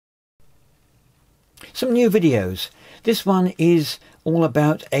Some new videos. This one is all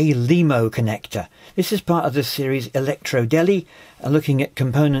about a LEMO connector. This is part of the series Electro Deli, looking at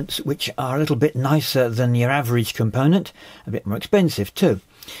components which are a little bit nicer than your average component, a bit more expensive too.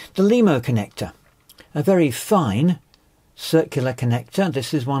 The LEMO connector, a very fine circular connector.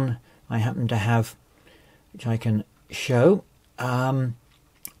 This is one I happen to have, which I can show. Don't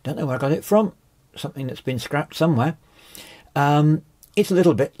know where I got it from, something that's been scrapped somewhere. It's a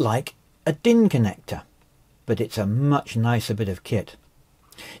little bit like a DIN connector, but it's a much nicer bit of kit.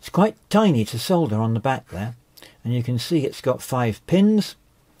 It's quite tiny to solder on the back there, and you can see it's got 5 pins,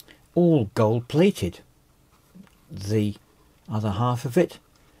 all gold plated. The other half of it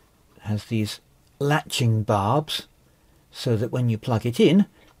has these latching barbs, so that when you plug it in,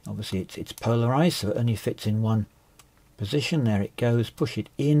 obviously it's polarized, so it only fits in one position. There it goes. Push it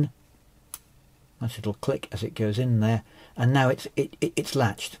in. Nice little click as it goes in there, and now it's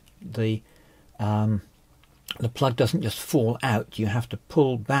latched. The plug doesn't just fall out. You have to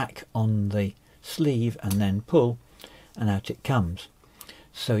pull back on the sleeve and then pull, and out it comes.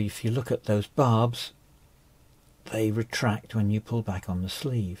 So if you look at those barbs, they retract when you pull back on the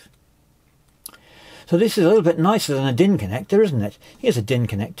sleeve. So this is a little bit nicer than a DIN connector, isn't it? Here's a DIN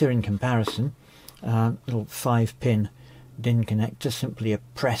connector in comparison. Little 5-pin DIN connector, simply a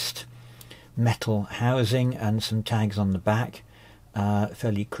pressed metal housing and some tags on the back,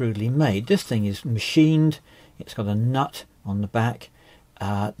 fairly crudely made. This thing is machined. It's got a nut on the back.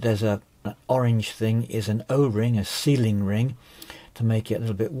 There's an orange thing is an O-ring, a sealing ring, to make it a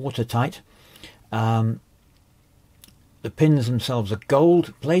little bit watertight. The pins themselves are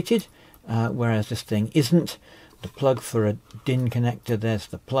gold plated, whereas this thing isn't. The plug for a DIN connector, there's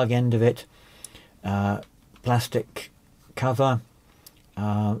the plug end of it. Plastic cover,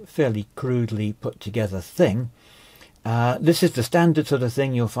 fairly crudely put together thing. This is the standard sort of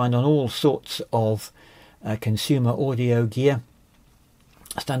thing you'll find on all sorts of consumer audio gear.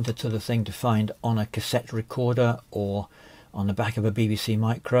 A standard sort of thing to find on a cassette recorder or on the back of a BBC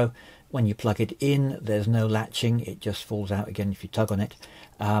Micro. When you plug it in, there's no latching, it just falls out again if you tug on it.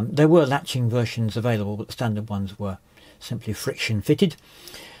 There were latching versions available, but the standard ones were simply friction fitted.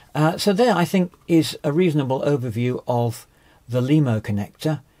 So there, I think, is a reasonable overview of the LEMO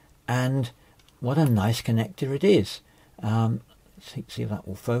connector, and what a nice connector it is. See if that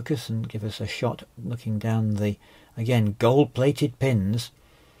will focus and give us a shot looking down the, again, gold-plated pins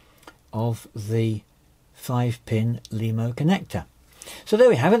of the 5-pin LEMO connector. So there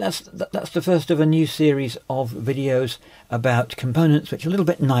we have it. That's the first of a new series of videos about components which are a little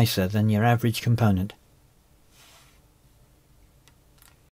bit nicer than your average component.